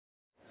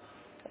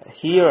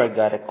Here I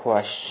got a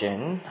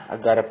question. I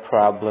got a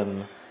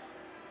problem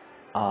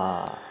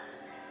uh,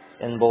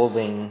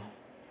 involving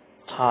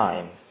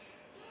time.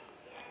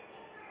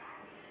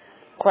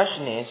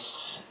 Question is,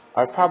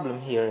 our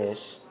problem here is,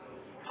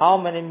 how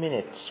many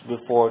minutes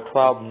before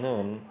 12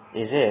 noon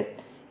is it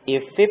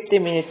if 50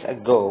 minutes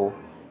ago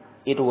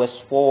it was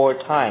 4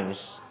 times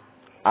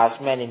as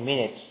many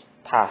minutes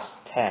past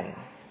 10?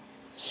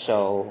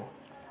 So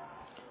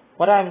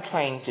what I'm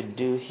trying to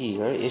do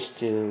here is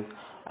to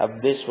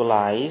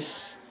visualize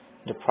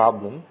the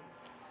problem.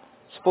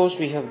 Suppose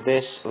we have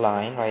this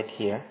line right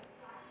here,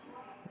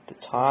 the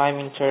time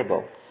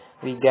interval.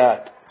 We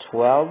got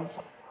 12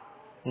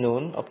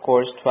 noon, of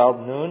course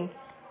 12 noon,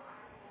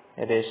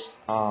 it is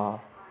 12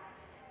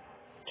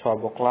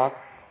 o'clock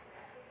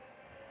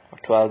or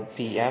 12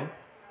 p.m.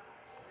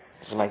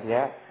 Just like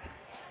that.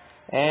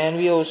 And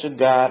we also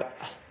got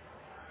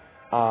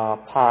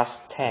past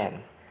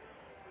 10.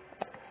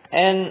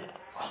 And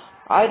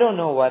I don't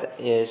know what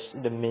is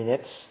the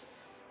minutes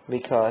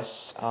because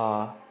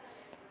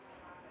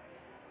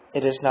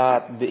it is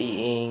not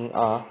being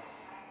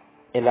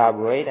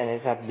elaborate and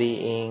it's not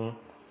being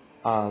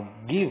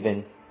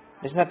given.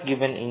 It's not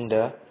given in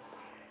the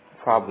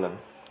problem.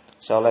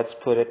 So let's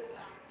put it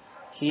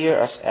here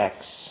as X.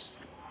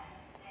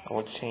 I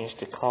will change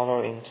the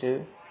color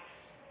into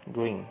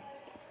green.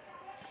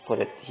 Put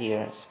it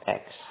here as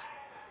X.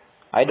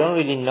 I don't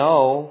really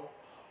know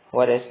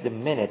what is the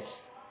minutes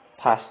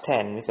past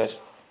 10 because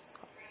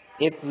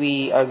if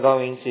we are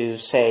going to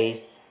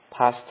say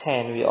past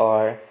 10, we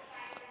are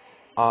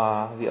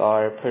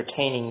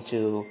pertaining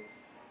to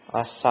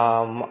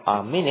some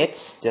minutes,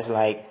 just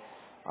like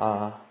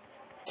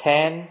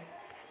 10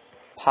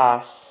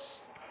 past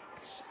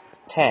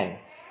 10.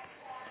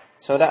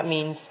 So that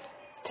means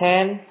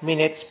 10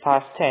 minutes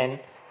past 10,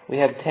 we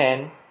have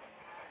 10,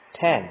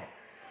 10.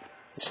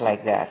 Just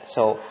like that.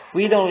 So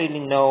we don't really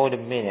know the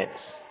minutes.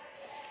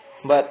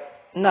 But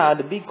now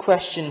the big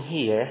question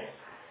here,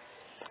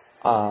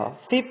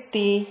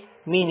 50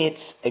 minutes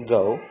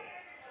ago,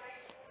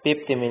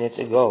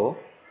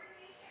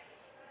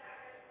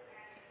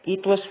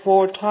 it was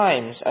 4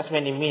 times as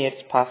many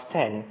minutes past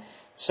 10.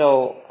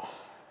 So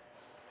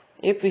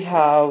if we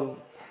have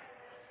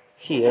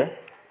here,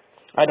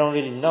 I don't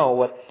really know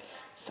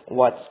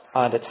what's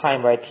the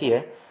time right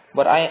here,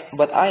 but I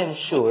am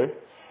sure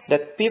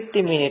that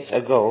 50 minutes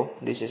ago,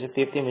 this is a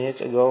 50 minutes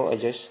ago, I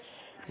just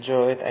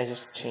draw it, I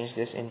just change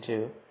this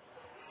into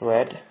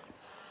red.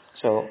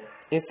 So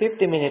if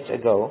 50 minutes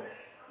ago,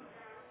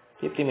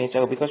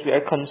 because we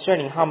are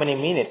concerning how many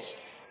minutes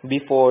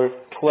before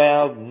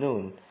 12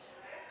 noon.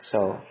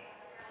 So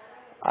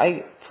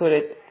I put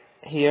it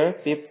here,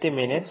 50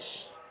 minutes.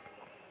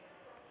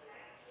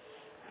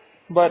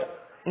 But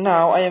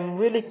now I am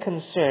really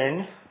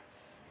concerned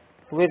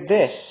with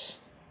this.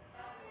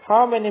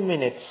 How many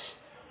minutes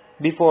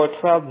before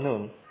 12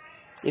 noon?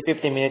 If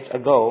 50 minutes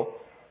ago,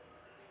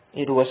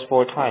 it was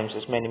 4 times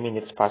as many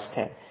minutes past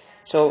 10.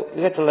 So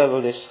we have to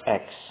level this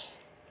X.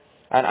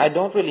 And I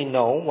don't really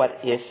know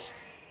what is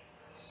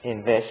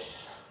in this.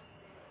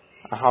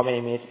 How many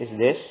minutes is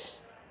this?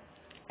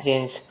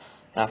 Since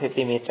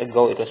 50 minutes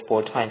ago, it was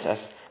 4 times as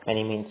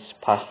many minutes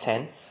past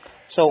 10.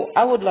 So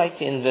I would like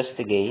to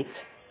investigate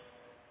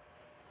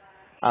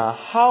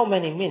how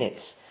many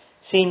minutes,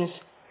 since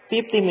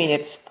 50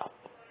 minutes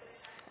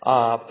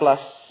plus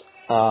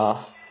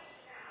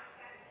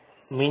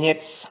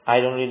minutes, I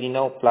don't really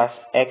know, plus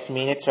X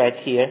minutes right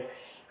here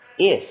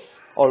is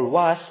or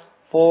was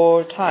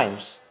 4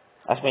 times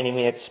as many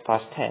minutes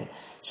past 10.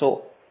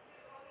 So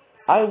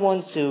I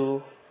want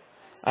to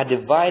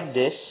divide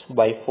this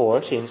by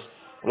 4 since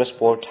it was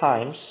 4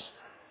 times,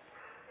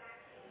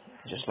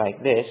 just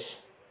like this.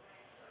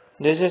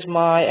 This is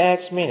my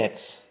X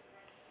minutes.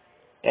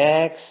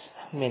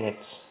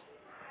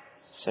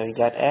 So you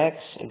got X,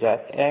 you got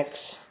X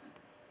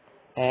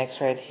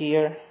right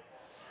here.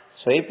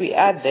 So if we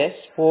add this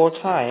 4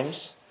 times,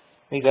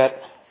 we got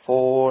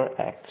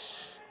 4X.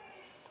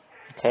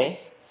 Okay.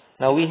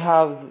 Now we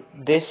have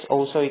this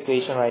also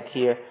equation right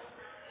here,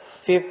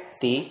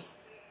 50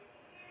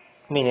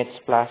 minutes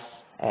plus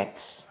X.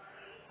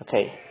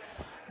 Okay.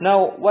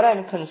 Now what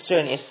I'm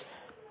concerned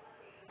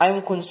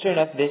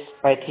of this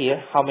right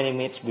here, how many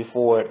minutes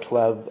before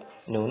 12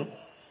 noon,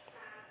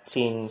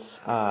 since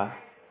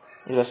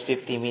it was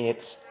 50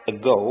 minutes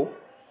ago,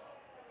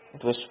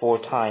 it was 4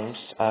 times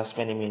as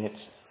many minutes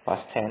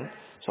past 10.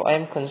 So I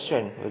am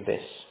concerned with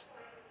this.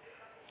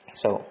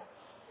 So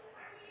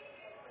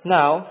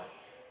now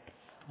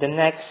the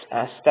next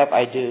step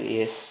I do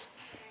is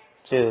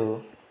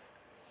to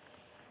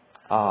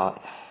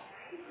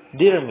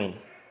determine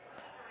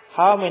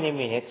how many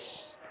minutes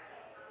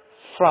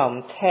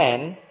from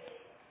 10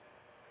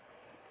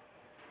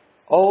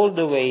 all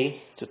the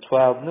way to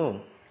 12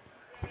 noon.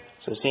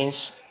 So since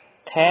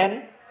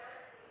 10,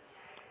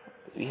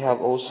 we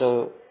have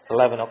also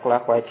 11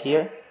 o'clock right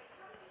here.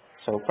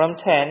 So from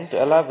 10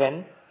 to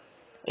 11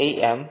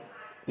 a.m.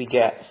 we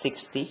get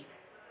 60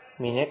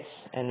 minutes,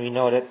 and we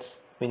know that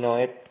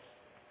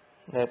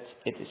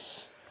it is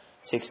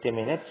 60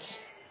 minutes.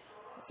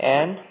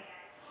 and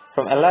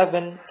from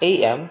 11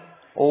 a.m.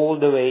 all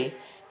the way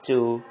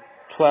to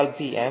 12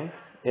 p.m.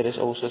 it is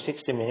also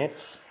 60 minutes.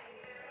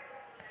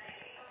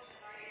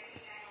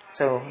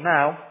 So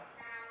now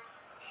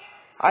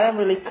I am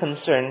really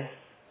concerned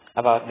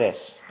about this,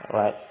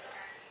 right?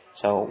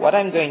 So what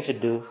I'm going to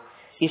do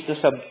is to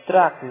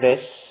subtract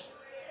this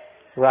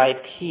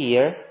right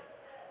here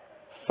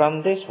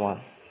from this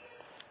one.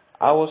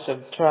 I will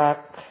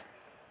subtract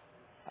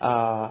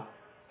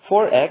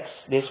 4x,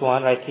 this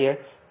one right here,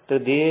 to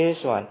this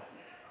one,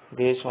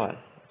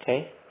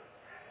 okay,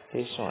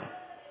 this one.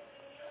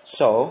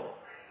 So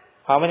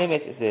how many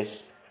minutes is this?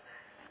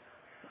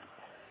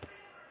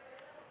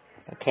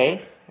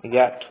 Okay, we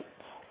got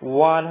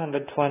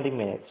 120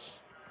 minutes.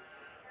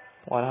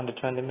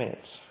 120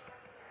 minutes.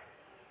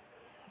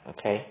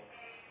 Okay.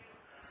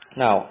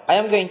 Now I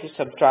am going to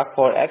subtract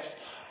 4x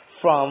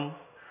from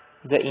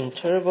the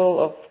interval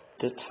of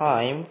the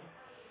time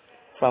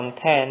from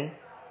 10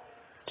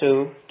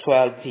 to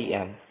 12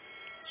 p.m.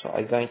 So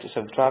I'm going to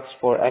subtract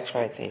 4x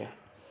right here.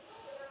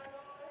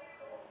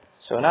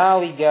 So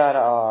now we got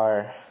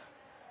our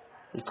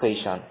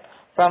equation.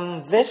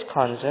 From this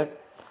concept,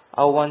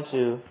 I want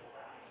to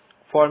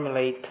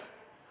formulate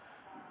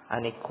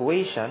an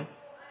equation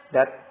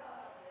that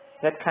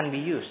can be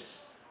used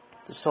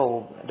to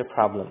solve the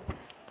problem.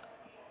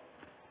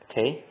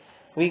 Okay,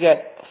 we got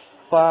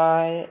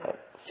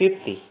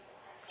 50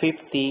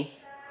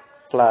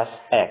 plus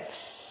x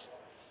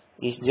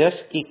is just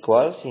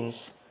equal, since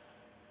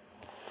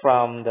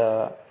from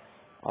the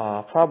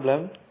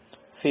problem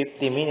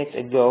 50 minutes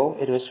ago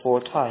it was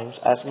 4 times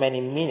as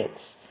many minutes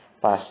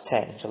past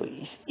 10. So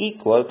it's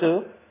equal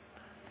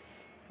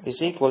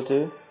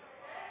to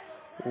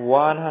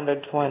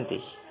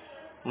 120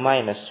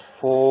 minus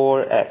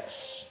 4x.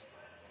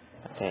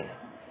 Okay,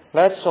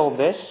 let's solve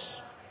this.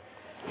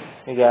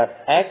 We got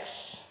x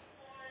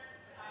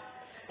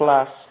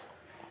plus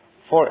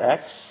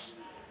 4x.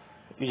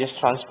 We just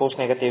transpose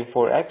negative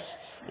 4x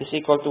is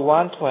equal to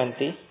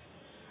 120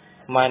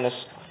 minus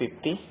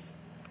 50,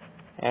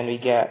 and we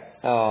get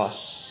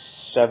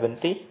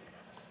 70. Is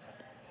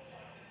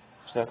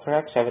that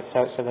correct?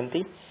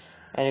 70.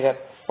 And you got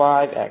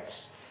 5x.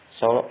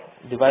 So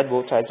divide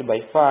both sides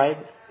by 5.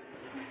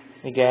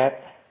 We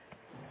get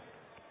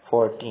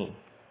 14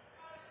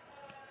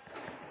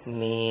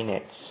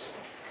 minutes.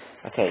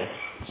 Okay,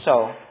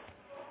 so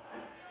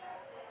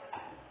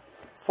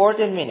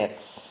 14 minutes.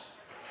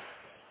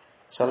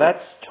 So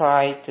let's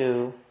try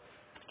to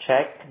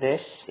check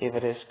this if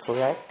it is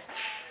correct.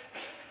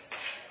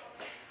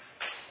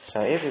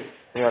 So if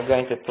we are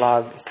going to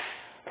plug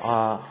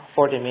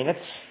 14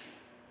 minutes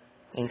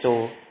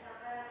into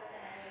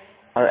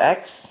our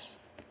x,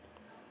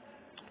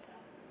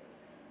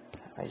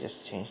 I just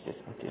changed this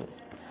into,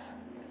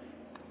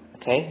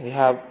 okay, we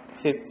have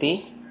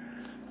 50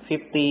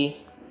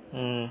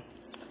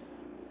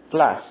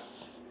 plus,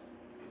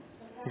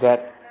 got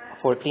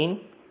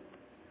 14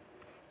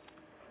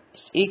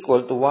 is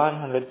equal to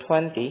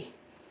 120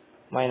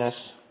 minus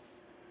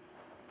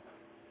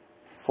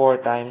 4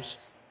 times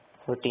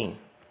 14.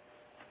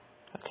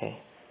 Okay.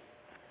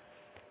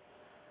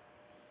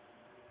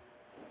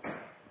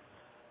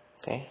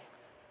 Okay.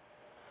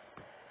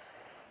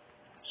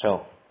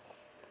 So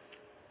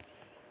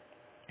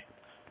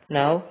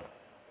now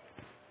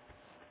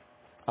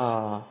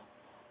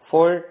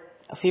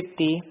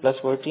 50 plus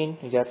 14,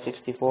 we got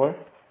 64,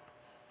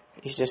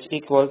 is just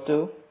equal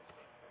to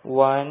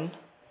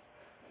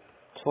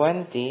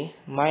 120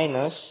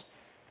 minus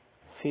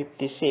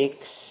 56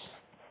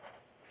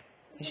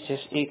 is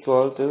just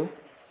equal to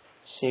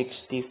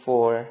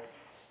 64.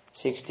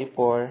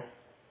 64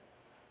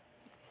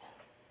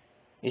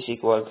 is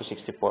equal to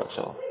 64.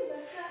 So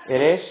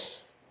it is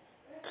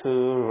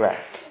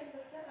correct.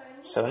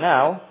 So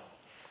now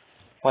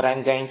what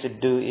I'm going to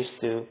do is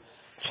to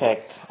check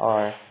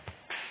our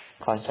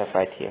concept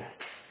right here.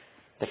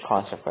 The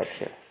concept right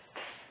here.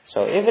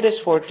 So if it is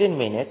 14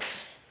 minutes,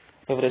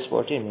 here, if it is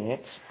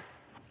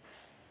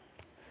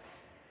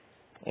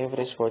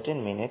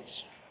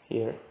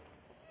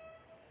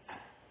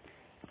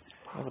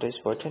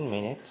 14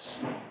 minutes,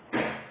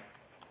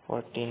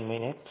 14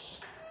 minutes.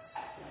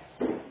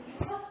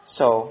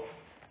 So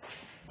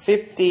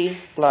 50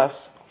 plus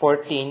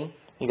 14,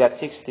 you got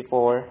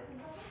 64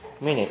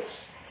 minutes.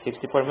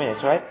 64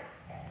 minutes, right?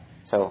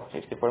 So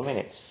 64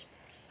 minutes.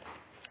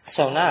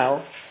 So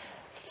now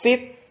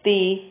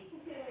 50,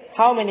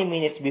 how many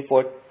minutes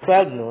before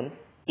 12 noon?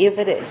 If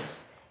it is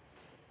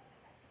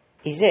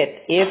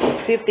it if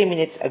 50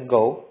 minutes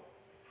ago,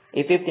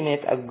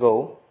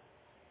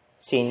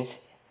 since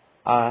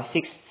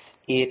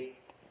 50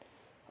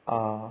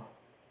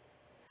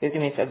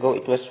 minutes ago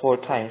it was 4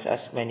 times as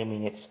many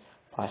minutes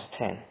past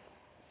 10.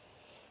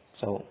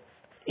 So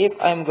if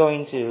I'm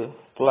going to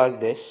plug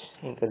this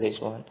into this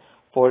one,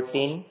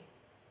 14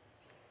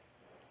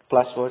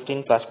 plus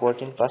 14 plus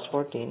 14 plus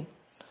 14,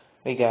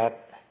 we got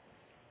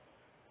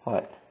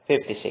what?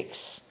 56.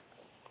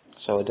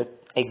 So the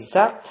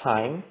exact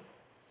time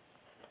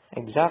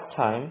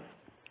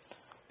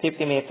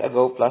 50 minutes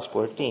ago plus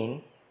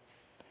 14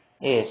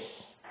 is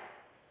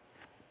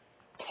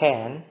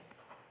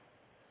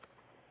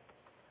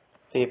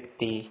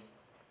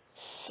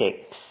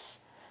 10:56.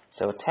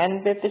 So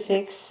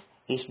 10:56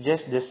 is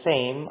just the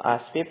same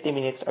as 50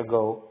 minutes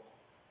ago.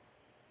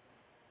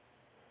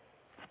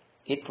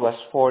 It was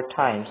 4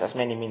 times as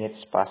many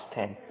minutes past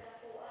 10.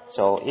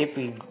 So if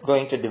we're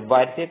going to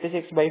divide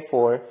 56 by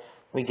 4,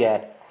 we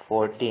get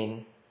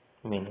 14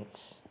 minutes.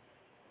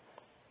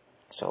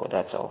 So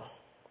that's all.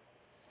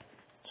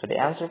 So the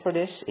answer for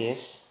this is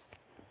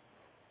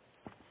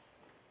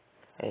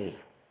A,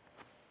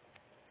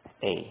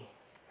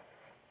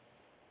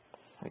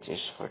 which is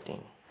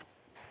 14.